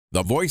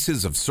The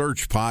Voices of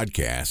Search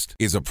podcast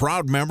is a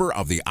proud member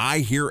of the I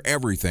Hear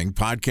Everything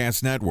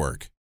podcast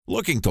network.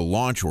 Looking to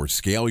launch or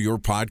scale your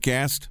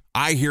podcast?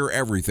 I Hear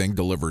Everything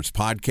delivers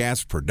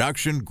podcast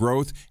production,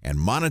 growth, and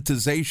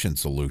monetization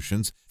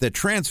solutions that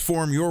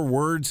transform your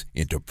words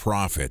into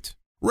profit.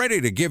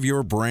 Ready to give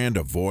your brand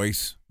a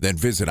voice? Then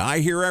visit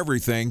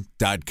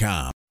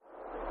iheareverything.com.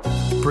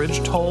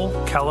 Bridge toll,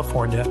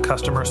 California,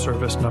 customer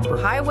service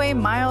number. Highway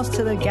miles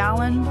to the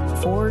gallon,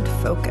 Ford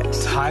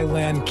Focus.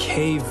 Thailand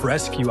cave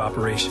rescue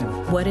operation.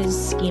 What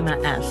is Schema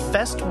F?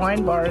 Best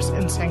wine bars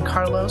in San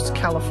Carlos,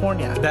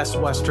 California. Best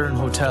Western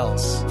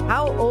hotels.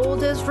 How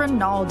old is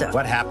Ronaldo?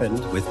 What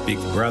happened with Big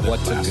Brother?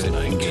 What's a good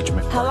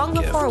engagement? How long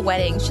before a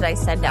wedding should I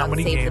send out How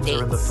many save games the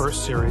dates? are in the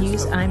first series?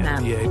 Use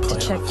IMAP to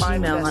check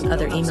email on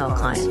other email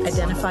clients.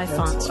 Identify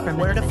fonts from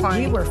Where to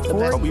find We were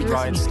 4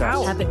 years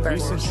out. Habit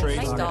burgers.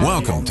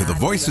 Welcome to the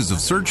Voices of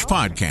Search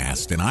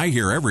podcast and I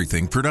Hear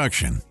Everything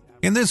production.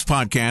 In this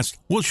podcast,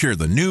 we'll share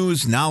the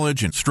news,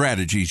 knowledge, and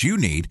strategies you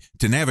need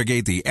to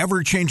navigate the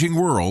ever-changing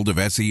world of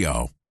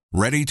SEO.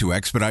 Ready to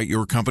expedite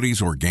your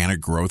company's organic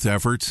growth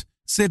efforts?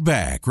 Sit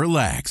back,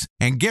 relax,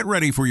 and get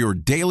ready for your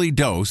daily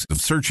dose of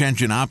search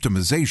engine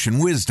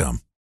optimization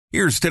wisdom.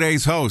 Here's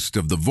today's host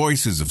of the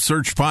Voices of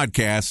Search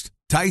podcast,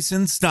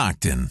 Tyson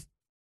Stockton.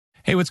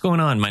 Hey, what's going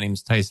on? My name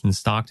is Tyson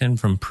Stockton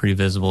from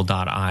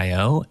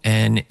Previsible.io,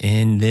 and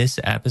in this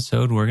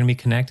episode, we're going to be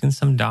connecting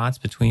some dots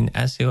between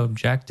SEO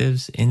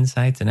objectives,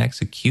 insights, and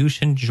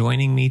execution.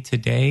 Joining me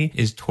today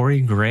is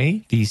Tory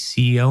Gray, the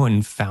CEO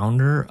and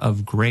founder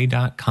of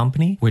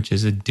Gray.company, which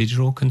is a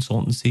digital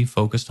consultancy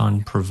focused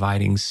on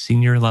providing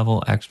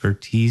senior-level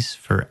expertise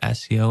for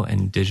SEO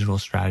and digital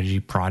strategy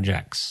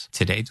projects.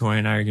 Today, Tory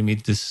and I are going to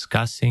be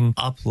discussing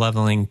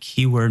upleveling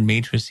keyword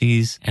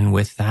matrices, and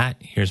with that,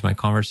 here's my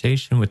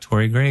conversation with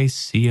Tory Gray,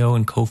 CEO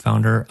and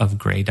co-founder of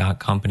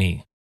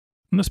Gray.company.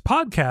 And this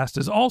podcast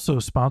is also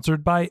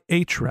sponsored by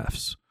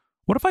Ahrefs.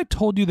 What if I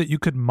told you that you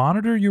could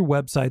monitor your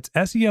website's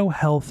SEO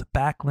health,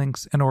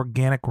 backlinks, and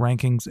organic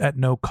rankings at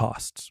no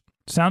costs?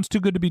 Sounds too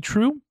good to be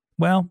true?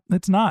 Well,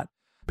 it's not,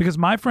 because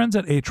my friends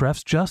at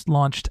Ahrefs just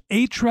launched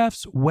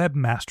Ahrefs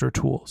Webmaster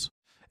Tools.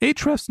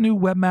 Ahrefs' new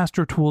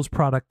Webmaster Tools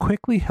product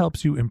quickly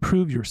helps you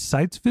improve your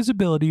site's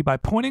visibility by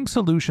pointing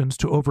solutions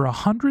to over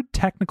 100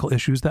 technical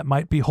issues that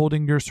might be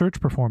holding your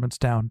search performance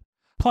down.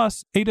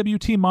 Plus,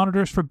 AWT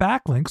monitors for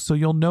backlinks so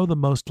you'll know the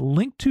most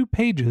linked to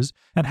pages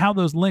and how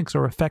those links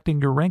are affecting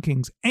your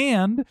rankings.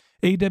 And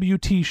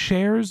AWT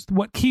shares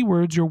what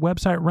keywords your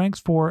website ranks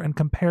for and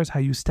compares how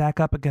you stack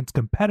up against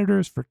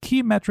competitors for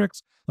key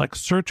metrics like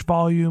search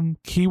volume,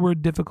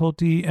 keyword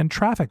difficulty, and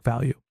traffic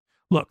value.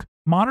 Look,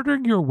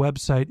 monitoring your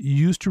website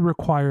used to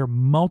require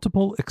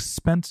multiple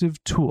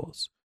expensive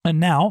tools. And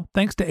now,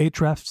 thanks to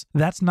Ahrefs,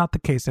 that's not the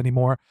case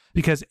anymore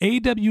because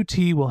AWT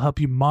will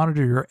help you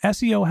monitor your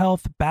SEO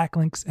health,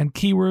 backlinks, and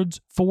keywords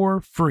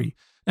for free.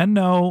 And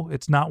no,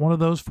 it's not one of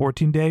those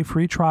 14-day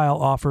free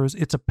trial offers.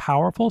 It's a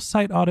powerful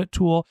site audit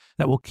tool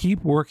that will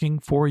keep working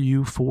for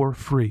you for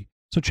free.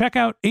 So check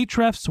out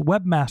Ahrefs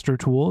Webmaster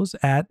Tools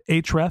at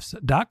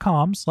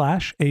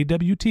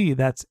ahrefs.com/AWT.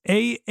 That's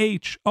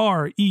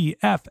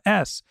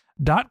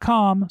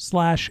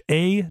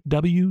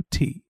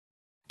ahrefs.com/AWT.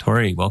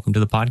 Tory, welcome to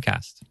the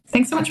podcast.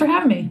 Thanks so much for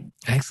having me.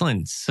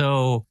 Excellent.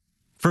 So,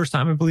 first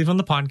time, I believe, on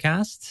the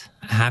podcast.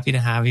 Happy to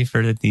have you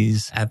for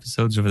these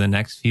episodes over the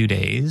next few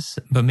days.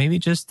 But maybe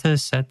just to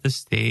set the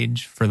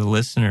stage for the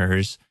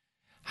listeners,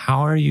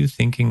 how are you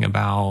thinking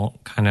about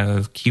kind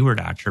of keyword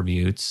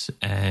attributes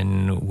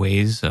and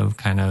ways of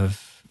kind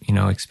of,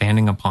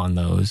 expanding upon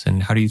those?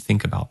 And how do you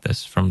think about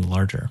this from the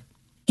larger?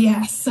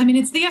 Yes. I mean,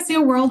 it's the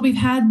SEO world. We've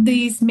had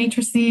these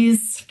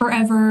matrices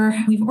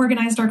forever. We've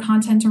organized our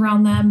content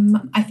around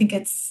them. I think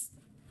it's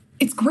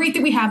great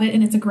that we have it,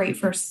 and it's a great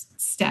first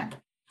step.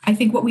 I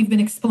think what we've been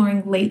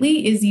exploring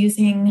lately is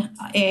using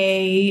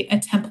a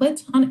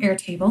template on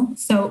Airtable.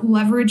 So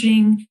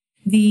leveraging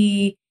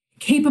the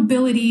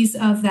capabilities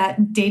of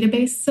that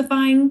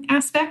database-ifying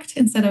aspect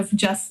instead of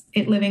just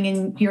it living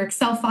in your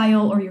Excel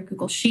file or your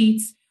Google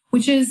Sheets,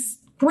 which is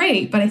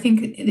great, but I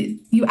think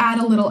you add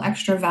a little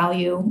extra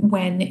value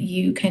when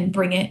you can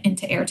bring it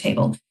into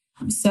Airtable.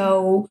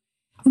 So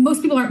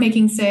most people aren't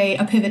making, say,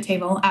 a pivot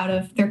table out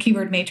of their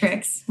keyword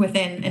matrix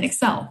within an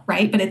Excel,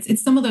 right? But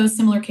it's some of those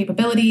similar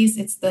capabilities.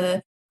 It's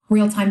the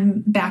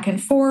real-time back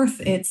and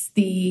forth. It's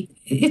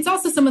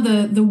also some of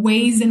the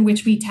ways in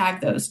which we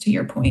tag those, to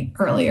your point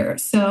earlier.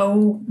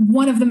 So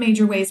one of the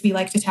major ways we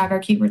like to tag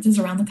our keywords is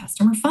around the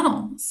customer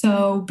funnel.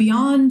 So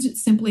beyond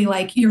simply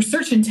like your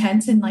search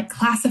intent and like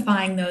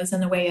classifying those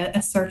in the way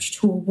a search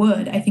tool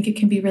would, I think it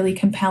can be really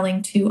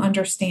compelling to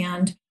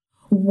understand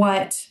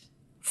what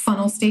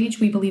funnel stage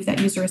we believe that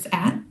user is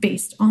at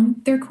based on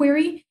their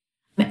query.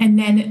 And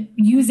then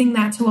using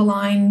that to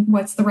align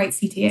what's the right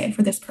CTA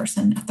for this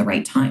person at the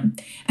right time.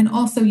 And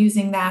also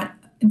using that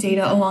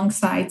data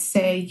alongside,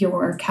 say,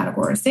 your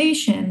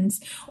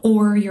categorizations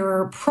or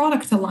your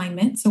product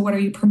alignment. So what are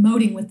you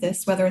promoting with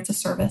this, whether it's a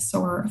service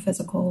or a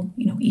physical,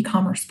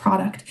 e-commerce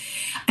product?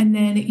 And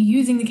then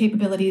using the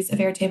capabilities of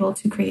Airtable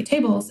to create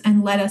tables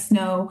and let us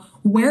know,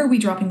 where are we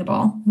dropping the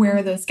ball? Where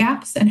are those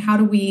gaps? And how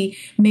do we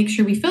make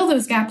sure we fill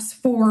those gaps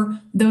for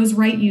those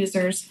right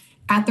users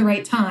at the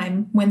right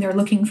time when they're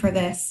looking for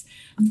this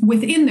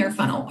within their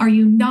funnel? Are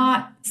you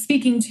not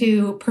speaking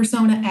to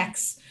persona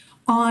X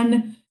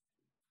on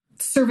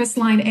service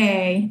line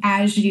A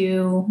as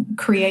you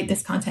create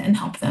this content and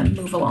help them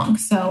move along?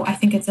 So I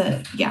think it's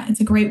a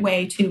great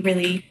way to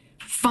really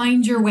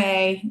find your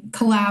way,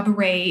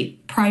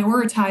 collaborate,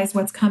 prioritize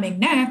what's coming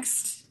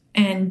next,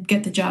 and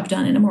get the job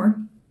done in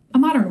a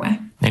modern way.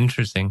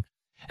 Interesting.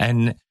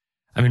 And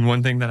I mean,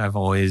 one thing that I've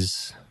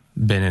always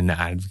been an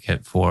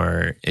advocate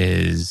for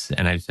is,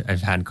 and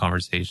I've had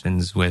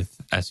conversations with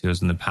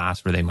SEOs in the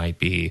past where they might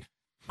be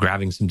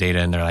grabbing some data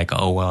and they're like,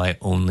 oh, well, I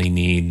only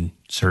need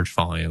search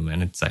volume.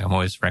 And it's like, I'm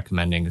always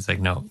recommending, it's like,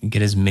 no,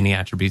 get as many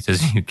attributes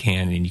as you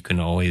can, and you can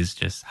always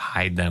just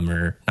hide them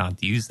or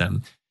not use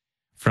them.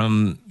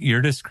 From your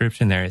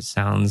description there, it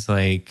sounds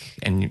like,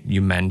 and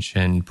you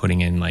mentioned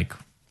putting in like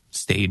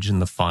stage in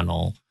the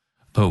funnel,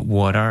 but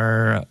what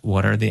are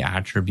the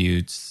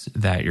attributes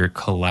that you're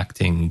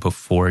collecting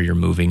before you're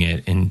moving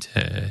it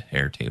into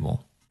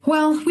Airtable?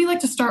 Well, we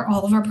like to start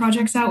all of our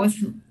projects out with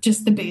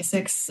just the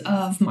basics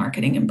of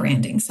marketing and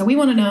branding. So we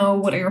want to know,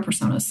 what are your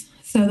personas?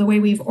 So the way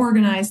we've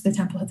organized the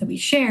template that we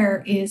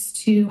share is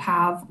to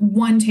have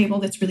one table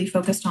that's really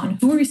focused on,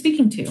 who are we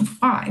speaking to?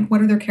 Why? What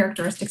are their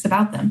characteristics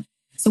about them?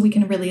 So we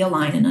can really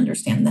align and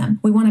understand them.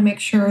 We want to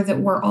make sure that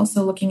we're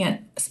also looking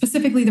at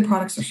specifically the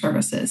products or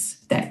services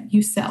that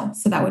you sell.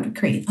 So that would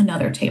create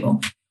another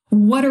table.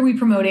 What are we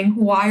promoting?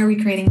 Why are we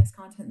creating this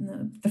content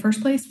in the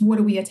first place? What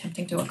are we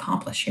attempting to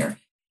accomplish here?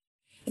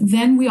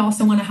 Then we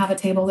also want to have a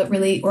table that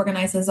really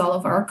organizes all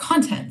of our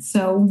content.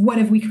 So what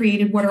have we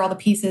created? What are all the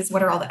pieces?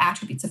 What are all the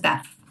attributes of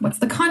that? What's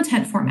the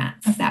content format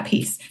of that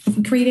piece? Have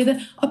we created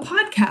a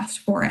podcast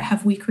for it?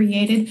 Have we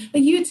created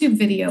a YouTube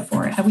video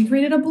for it? Have we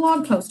created a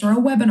blog post or a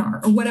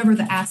webinar or whatever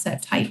the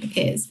asset type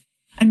is?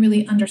 And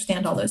really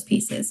understand all those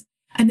pieces.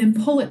 And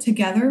then pull it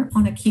together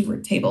on a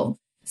keyword table.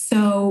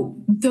 So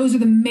those are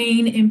the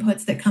main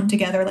inputs that come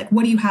together. Like,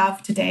 what do you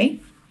have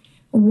today?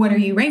 What are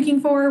you ranking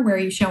for? Where are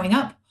you showing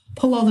up?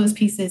 Pull all those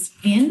pieces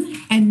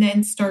in and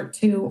then start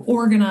to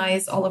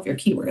organize all of your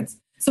keywords.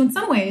 So in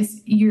some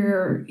ways,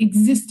 your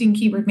existing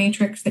keyword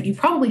matrix that you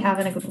probably have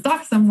in a Google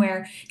Doc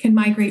somewhere can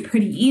migrate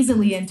pretty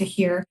easily into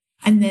here,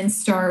 and then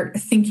start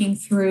thinking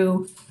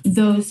through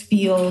those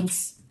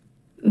fields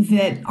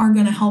that are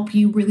going to help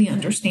you really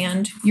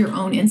understand your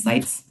own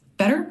insights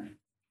better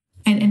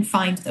and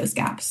find those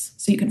gaps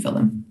so you can fill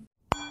them.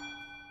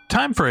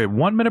 Time for a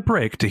 1-minute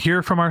break to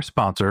hear from our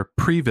sponsor,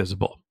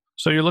 Previsible.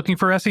 So you're looking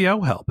for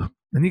SEO help,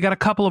 and you got a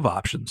couple of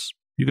options.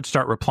 You could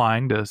start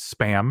replying to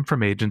spam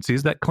from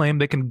agencies that claim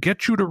they can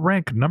get you to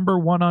rank number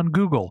 1 on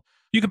Google.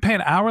 You can pay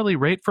an hourly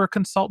rate for a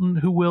consultant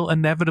who will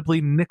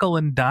inevitably nickel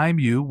and dime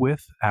you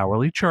with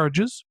hourly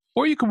charges.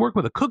 Or you can work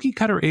with a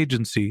cookie-cutter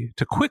agency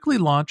to quickly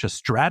launch a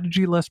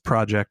strategy-less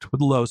project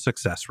with low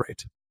success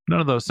rate. None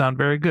of those sound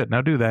very good,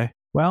 now do they?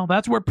 Well,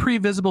 that's where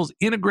Previsible's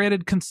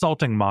integrated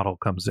consulting model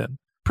comes in.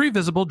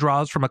 Previsible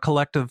draws from a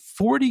collective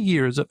 40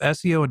 years of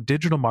SEO and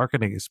digital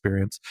marketing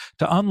experience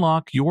to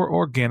unlock your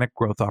organic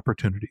growth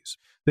opportunities.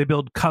 They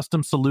build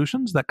custom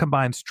solutions that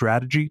combine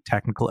strategy,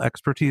 technical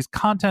expertise,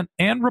 content,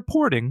 and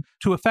reporting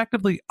to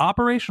effectively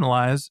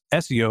operationalize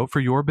SEO for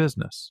your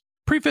business.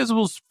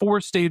 Previsible's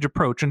 4-stage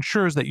approach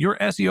ensures that your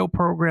SEO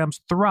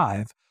programs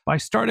thrive by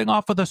starting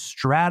off with a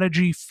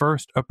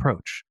strategy-first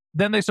approach.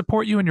 Then they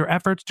support you in your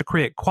efforts to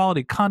create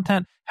quality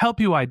content,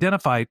 help you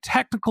identify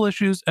technical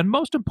issues, and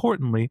most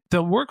importantly,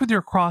 they'll work with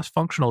your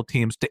cross-functional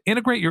teams to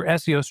integrate your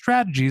SEO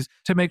strategies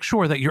to make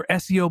sure that your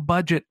SEO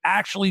budget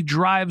actually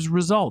drives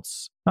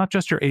results, not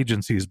just your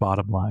agency's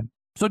bottom line.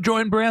 So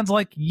join brands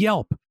like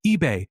Yelp,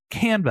 eBay,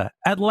 Canva,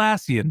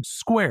 Atlassian,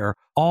 Square,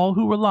 all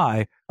who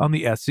rely on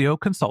the SEO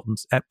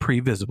consultants at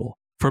Previsible.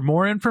 For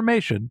more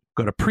information,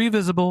 go to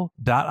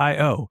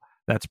previsible.io.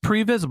 That's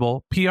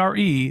Previsible,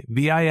 Previsible.io.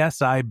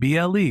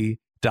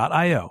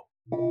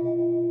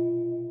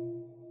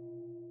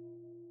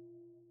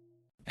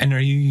 And are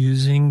you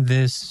using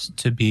this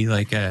to be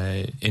like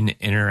an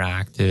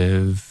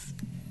interactive,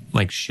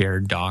 like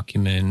shared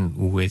document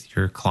with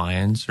your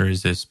clients, or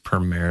is this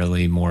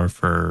primarily more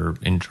for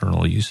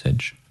internal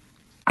usage?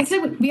 I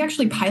said we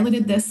actually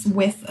piloted this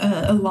with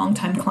a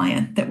longtime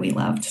client that we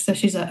loved. So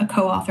she's a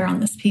co-author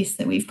on this piece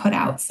that we've put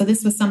out. So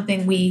this was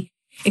something we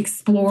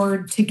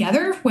explored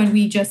together when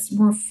we just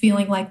were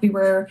feeling like we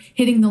were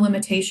hitting the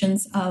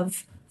limitations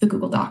of the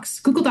Google Docs.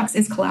 Google Docs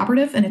is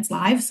collaborative and it's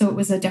live, so it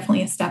was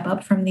definitely a step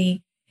up from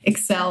the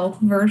Excel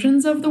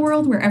versions of the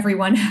world where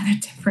everyone had a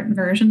different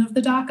version of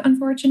the doc,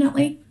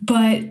 unfortunately.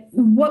 But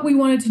what we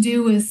wanted to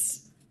do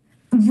is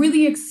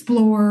really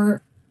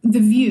explore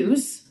the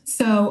views.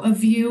 So a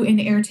view in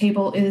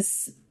Airtable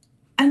is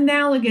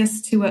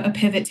analogous to a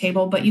pivot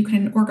table, but you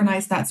can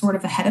organize that sort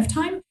of ahead of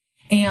time.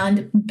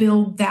 and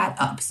build that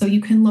up. So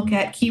you can look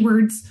at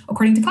keywords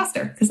according to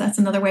cluster, because that's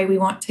another way we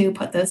want to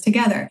put those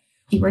together.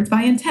 Keywords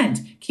by intent,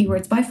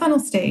 keywords by funnel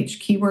stage,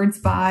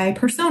 keywords by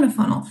persona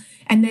funnel,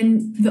 and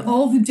then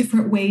all the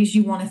different ways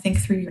you want to think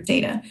through your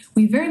data.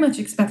 We very much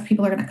expect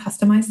people are going to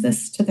customize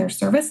this to their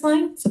service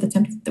line. So the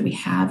template that we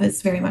have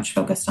is very much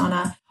focused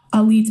on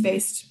a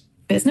leads-based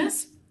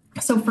business.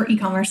 So for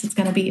e-commerce, it's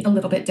going to be a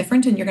little bit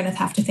different, and you're going to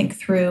have to think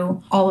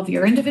through all of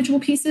your individual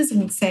pieces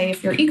and say,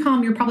 if you're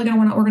e-com, you're probably going to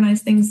want to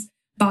organize things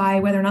by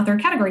whether or not they're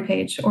a category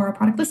page or a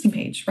product listing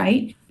page,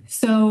 right?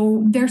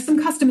 So there's some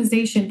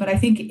customization, but I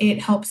think it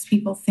helps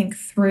people think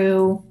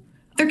through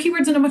their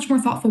keywords in a much more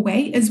thoughtful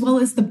way, as well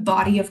as the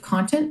body of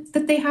content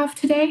that they have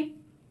today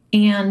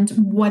and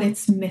what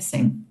it's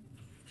missing.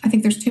 I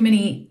think there's too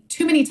many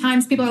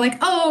times people are like,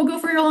 oh, go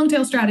for your long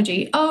tail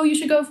strategy. Oh, you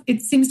should go.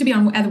 It seems to be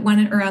on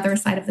one or other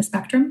side of the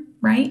spectrum,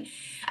 right?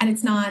 And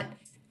it's not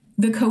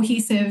the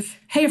cohesive,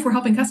 hey, if we're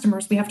helping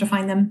customers, we have to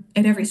find them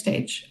at every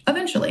stage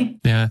eventually.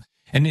 Yeah.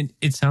 And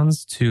it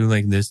sounds too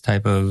like this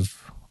type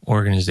of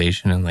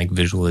organization and like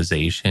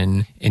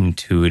visualization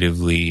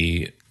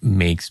intuitively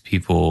makes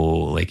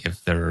people, like,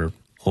 if they're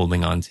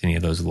holding on to any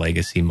of those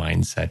legacy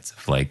mindsets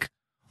of like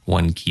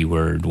one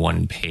keyword,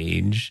 one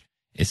page,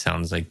 it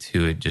sounds like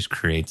too, it just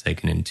creates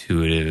like an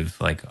intuitive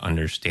like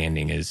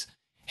understanding is,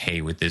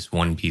 hey, with this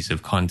one piece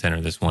of content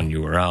or this one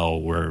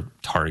URL, we're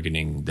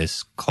targeting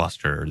this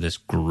cluster or this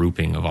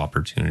grouping of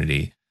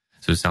opportunity.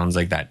 So it sounds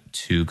like that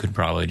too could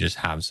probably just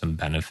have some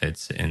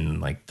benefits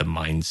in like the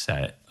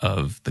mindset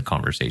of the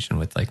conversation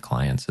with like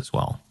clients as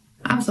well.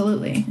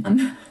 Absolutely.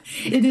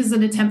 It is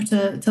an attempt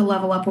to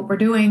level up what we're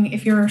doing.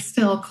 If you're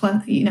still,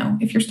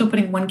 if you're still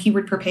putting one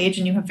keyword per page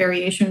and you have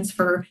variations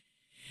for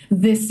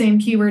this same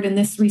keyword and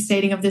this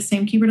restating of this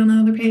same keyword on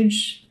another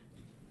page,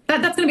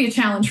 that's going to be a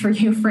challenge for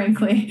you,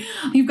 frankly.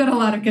 You've got a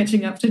lot of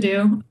catching up to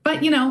do.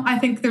 But, I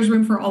think there's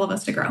room for all of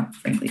us to grow,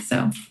 frankly.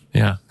 So,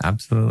 yeah,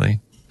 absolutely.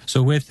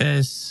 So with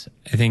this,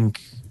 I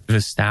think we've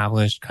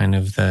established kind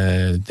of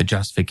the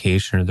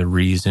justification or the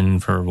reason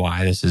for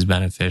why this is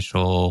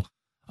beneficial,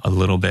 a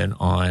little bit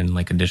on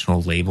like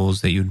additional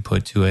labels that you'd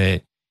put to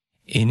it.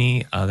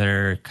 Any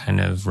other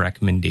kind of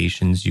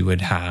recommendations you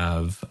would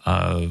have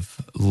of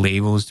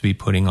labels to be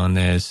putting on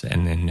this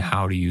and then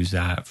how to use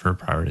that for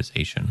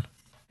prioritization?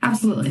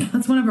 Absolutely.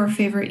 That's one of our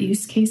favorite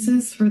use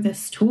cases for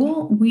this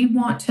tool. We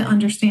want to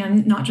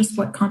understand not just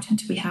what content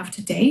do we have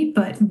today,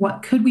 but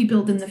what could we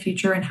build in the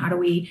future and how do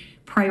we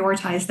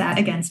prioritize that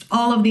against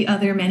all of the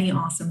other many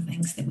awesome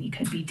things that we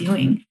could be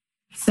doing.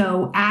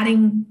 So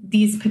adding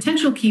these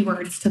potential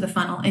keywords to the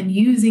funnel and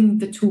using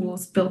the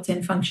tool's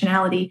built-in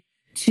functionality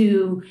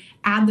to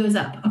add those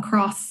up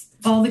across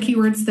all the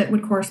keywords that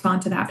would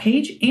correspond to that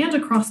page and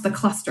across the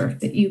cluster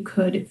that you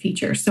could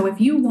feature. So if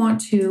you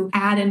want to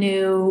add a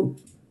new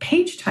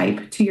page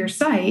type to your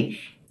site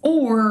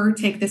or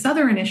take this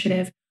other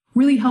initiative,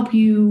 really help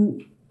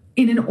you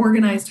in an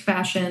organized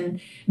fashion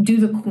do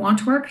the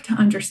quant work to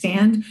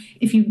understand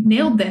if you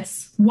nailed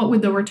this, what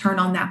would the return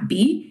on that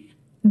be?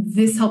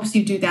 This helps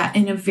you do that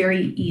in a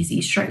very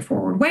easy,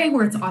 straightforward way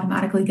where it's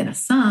automatically going to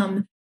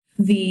sum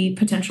the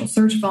potential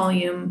search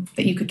volume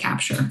that you could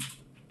capture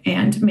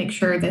and make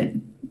sure that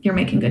you're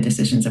making good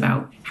decisions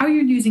about how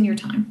you're using your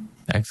time.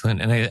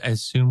 Excellent. And I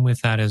assume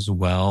with that as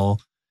well,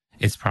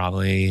 it's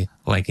probably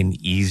like an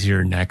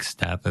easier next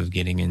step of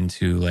getting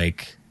into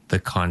like the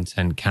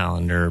content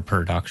calendar,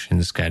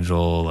 production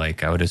schedule.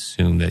 Like I would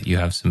assume that you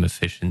have some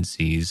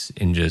efficiencies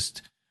in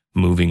just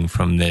moving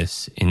from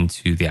this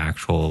into the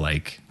actual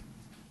like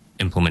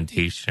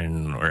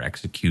implementation or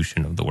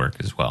execution of the work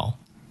as well.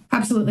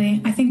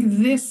 Absolutely. I think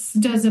this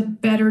does a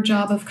better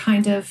job of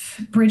kind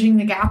of bridging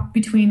the gap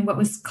between what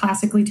was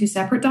classically two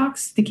separate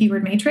docs, the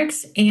keyword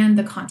matrix and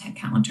the content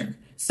calendar.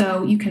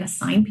 So you can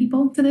assign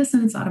people to this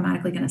and it's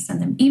automatically going to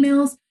send them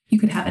emails. You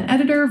could have an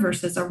editor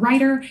versus a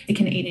writer. It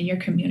can aid in your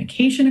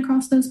communication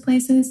across those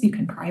places. You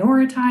can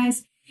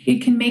prioritize.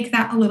 It can make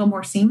that a little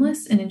more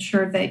seamless and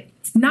ensure that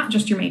it's not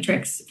just your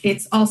matrix.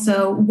 It's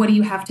also what do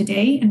you have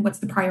today and what's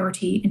the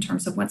priority in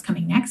terms of what's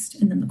coming next,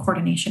 and then the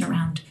coordination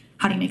around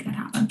how do you make that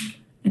happen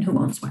and who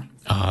owns what.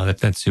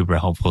 That's super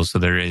helpful. So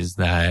there is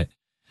that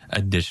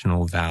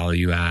additional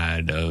value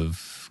add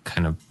of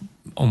kind of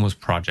almost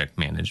project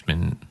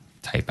management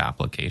type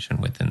application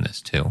within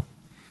this too.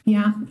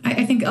 Yeah,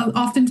 I think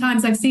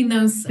oftentimes I've seen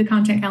the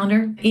content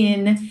calendar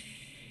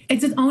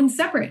it's its own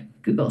separate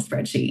Google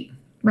spreadsheet,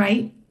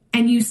 right?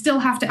 And you still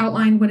have to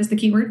outline what is the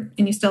keyword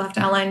and you still have to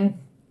outline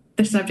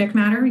the subject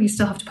matter. You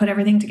still have to put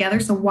everything together.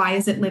 So why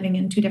is it living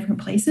in two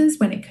different places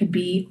when it could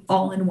be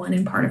all in one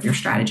and part of your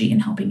strategy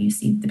and helping you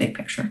see the big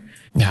picture?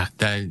 Yeah,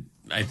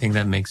 I think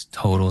that makes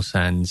total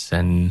sense.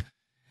 And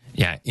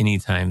yeah,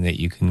 anytime that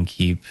you can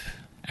keep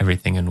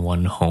everything in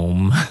one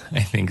home,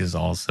 I think is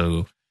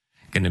also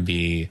going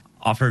to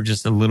offer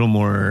just a little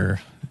more,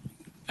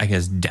 I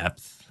guess,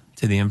 depth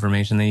to the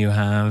information that you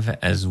have,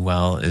 as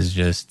well as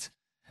just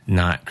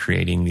not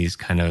creating these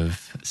kind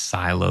of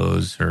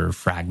silos or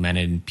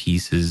fragmented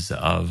pieces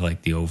of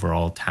like the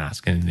overall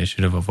task and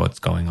initiative of what's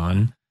going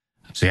on.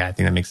 So yeah, I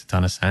think that makes a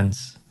ton of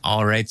sense.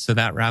 All right, so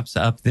that wraps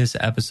up this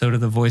episode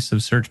of the Voice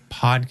of Search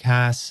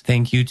podcast.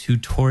 Thank you to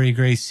Tory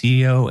Gray,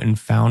 CEO and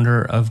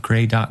founder of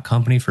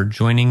Gray.company, for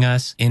joining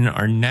us. In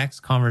our next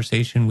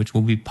conversation, which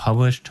will be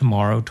published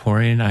tomorrow,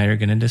 Tory and I are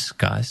going to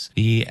discuss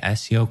the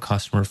SEO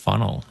customer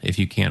funnel. If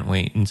you can't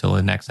wait until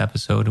the next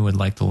episode and would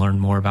like to learn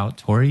more about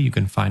Tory, you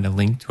can find a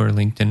link to her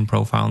LinkedIn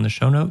profile in the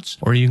show notes,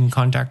 or you can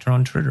contact her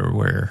on Twitter,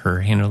 where her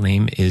handle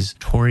name is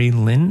Tory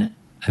Lynn.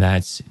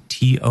 That's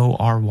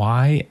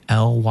TORYLYNNE,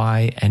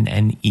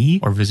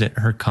 or visit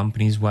her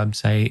company's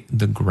website,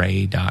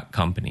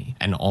 thegray.company.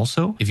 And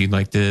also, if you'd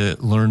like to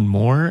learn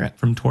more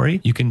from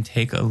Tory, you can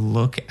take a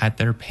look at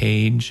their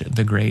page,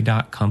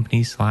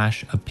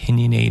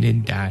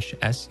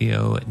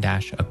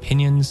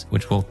 thegray.company/opinionated-SEO-opinions,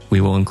 which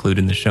we will include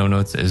in the show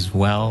notes as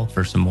well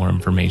for some more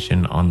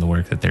information on the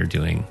work that they're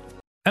doing.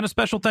 And a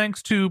special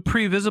thanks to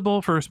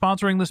Previsible for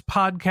sponsoring this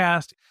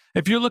podcast.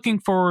 If you're looking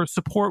for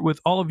support with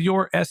all of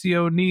your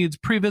SEO needs,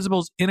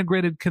 Previsible's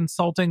integrated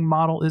consulting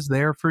model is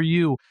there for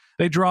you.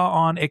 They draw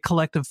on a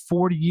collective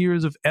 40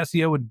 years of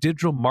SEO and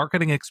digital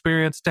marketing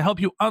experience to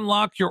help you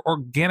unlock your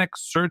organic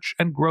search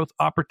and growth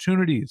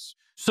opportunities.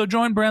 So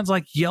join brands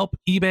like Yelp,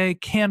 eBay,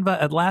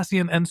 Canva,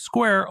 Atlassian, and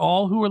Square,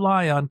 all who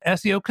rely on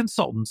SEO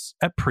consultants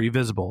at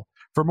Previsible.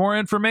 For more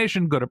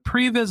information, go to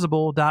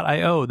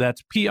previsible.io.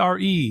 That's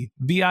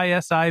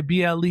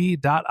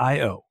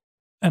previsible.io.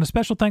 And a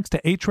special thanks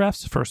to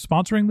Ahrefs for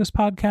sponsoring this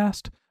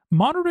podcast.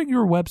 Monitoring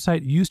your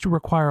website used to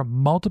require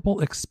multiple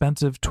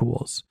expensive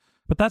tools,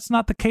 but that's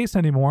not the case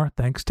anymore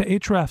thanks to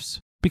Ahrefs,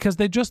 because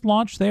they just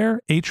launched their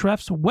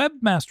Ahrefs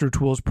Webmaster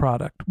Tools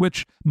product,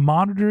 which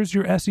monitors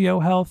your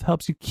SEO health,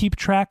 helps you keep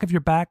track of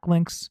your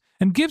backlinks,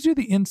 and gives you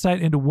the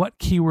insight into what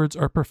keywords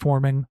are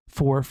performing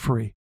for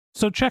free.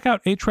 So check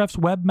out Ahrefs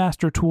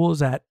Webmaster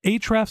Tools at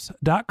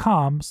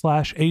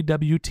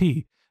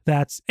ahrefs.com/AWT.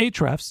 That's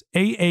Ahrefs,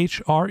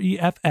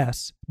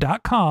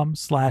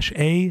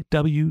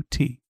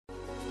 AHREFS.com/AWT.